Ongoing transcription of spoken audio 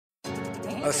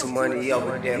Hustle money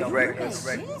over dead records.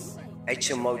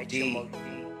 HMOD.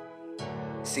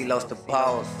 See lost the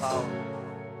pause.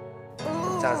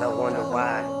 Sometimes I wonder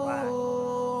why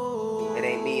it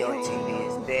ain't me on TV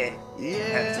instead. I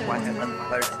have to watch another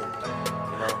person.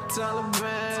 You know,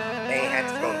 they ain't have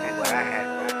to go through what I had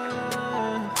to go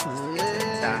through. It's the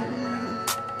top.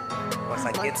 Once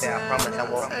I get there, I promise I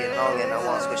won't get long and I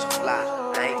won't switch the fly.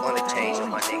 I ain't gonna change on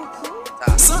my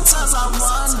niggas. Sometimes I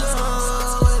wonder,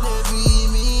 would it be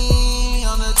me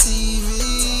on the TV?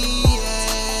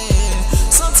 Yeah.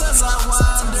 Sometimes I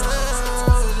wonder,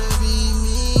 would it be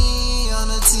me on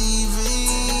the TV?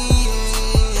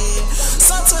 Yeah.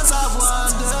 Sometimes I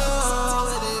wonder,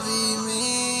 would it be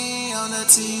me on the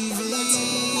TV?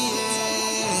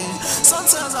 Yeah.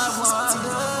 Sometimes I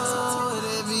wonder, would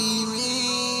it be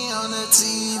me on the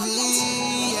TV?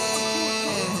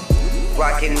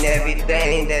 Rocking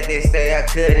everything that they say I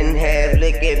couldn't have.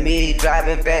 Look at me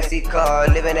driving fancy cars,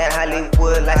 living that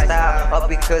Hollywood lifestyle. All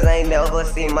because I ain't never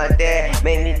seen my dad.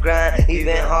 Made me grind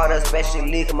even harder,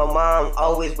 especially cause my mom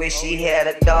always wish she had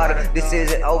a daughter. This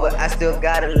isn't over, I still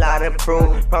got a lot to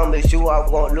prove. Promise you I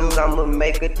won't lose, I'ma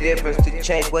make a difference to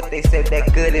change what they said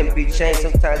that couldn't be changed.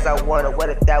 Sometimes I wonder what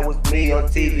if that was me on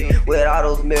TV with all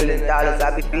those $1 million.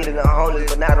 I be feeding the homeless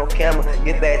but not on camera.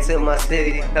 Get back to my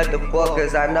city, cut the book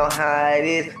cause I know how it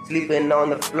is, sleeping on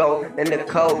the floor in the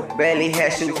cold, barely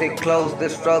had shoes and clothes. The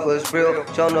struggle is real,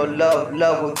 show no love,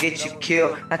 love will get you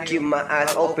killed. I keep my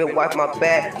eyes open, watch my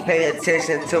back, pay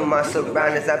attention to my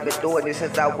surroundings. I've been doing this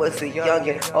since I was a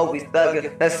youngin', always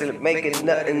thuggin', hustling, making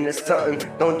nothing to something.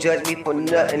 Don't judge me for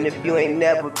nothing if you ain't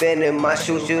never been in my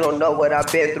shoes. You don't know what I've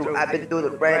been through. I've been through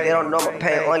the brand, they don't know my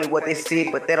pain, only what they see,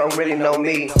 but they don't really know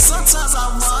me. Sometimes I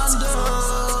wonder,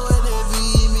 would it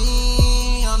be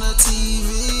me on the TV?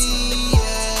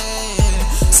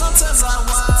 Sometimes I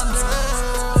wonder,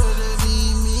 would it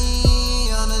be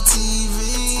me on the TV?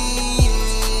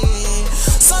 Yeah.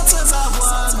 Sometimes I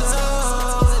wonder,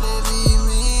 would it be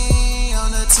me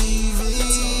on the TV?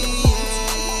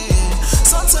 Yeah.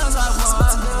 Sometimes I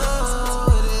wonder,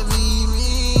 would it be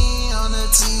me on the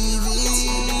TV?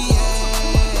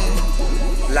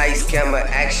 Yeah. Lights, camera,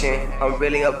 action, I'm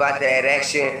really about that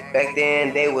action. Back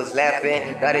then they was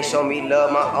laughing, now they show me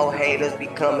love. My old haters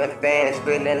becoming fans,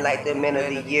 feeling like the men of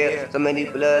the year. So many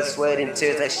blood, sweat, and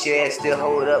tears I shed. Still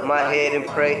hold up my head and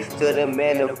pray to the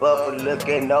man above for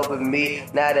looking over me.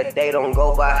 Now that they don't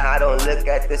go by, I don't look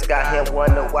at the sky and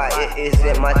wonder why it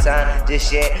isn't my time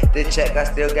just yet. The check I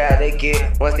still gotta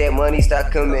get. Once that money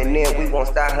start coming in, we won't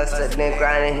start hustling,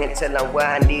 grinding until I'm where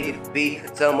I need to be.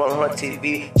 Someone on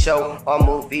TV, show or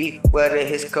movie, whether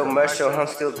it's commercial, I'm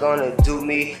still gonna do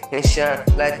me and shine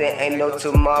like there ain't no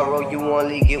tomorrow. You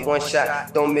only get one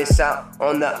shot, don't miss out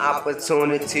on the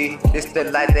opportunity. It's the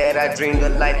life that I dream, the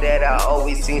life that I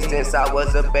always seen since I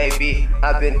was a baby.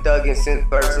 I've been thugging since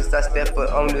birth, since I stepped foot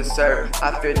on this earth.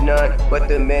 I fear none but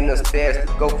the men upstairs.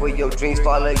 Go for your dreams,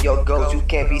 follow your goals. You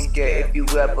can't be scared if you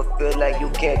ever feel like you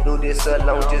can't do this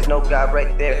alone. Just know God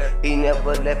right there, He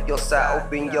never left your side.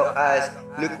 Open your eyes,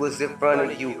 look what's in front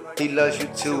of you. He loves you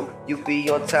too. You be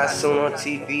on time soon on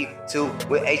TV too.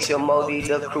 With HMOD,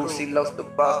 the crew, see lost the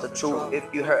boss, the truth. If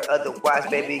you heard otherwise,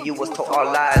 baby, you was told all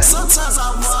lies. Sometimes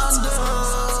I wonder,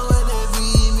 would it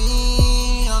be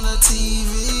me on the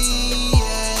TV?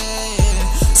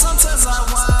 Yeah. Sometimes I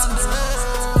wonder,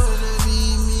 would it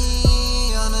be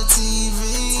me on the TV?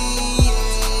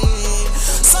 Yeah.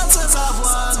 Sometimes I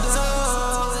wonder,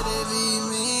 would it be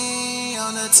me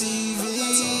on the TV?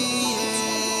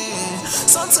 Yeah.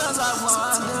 Sometimes I wonder.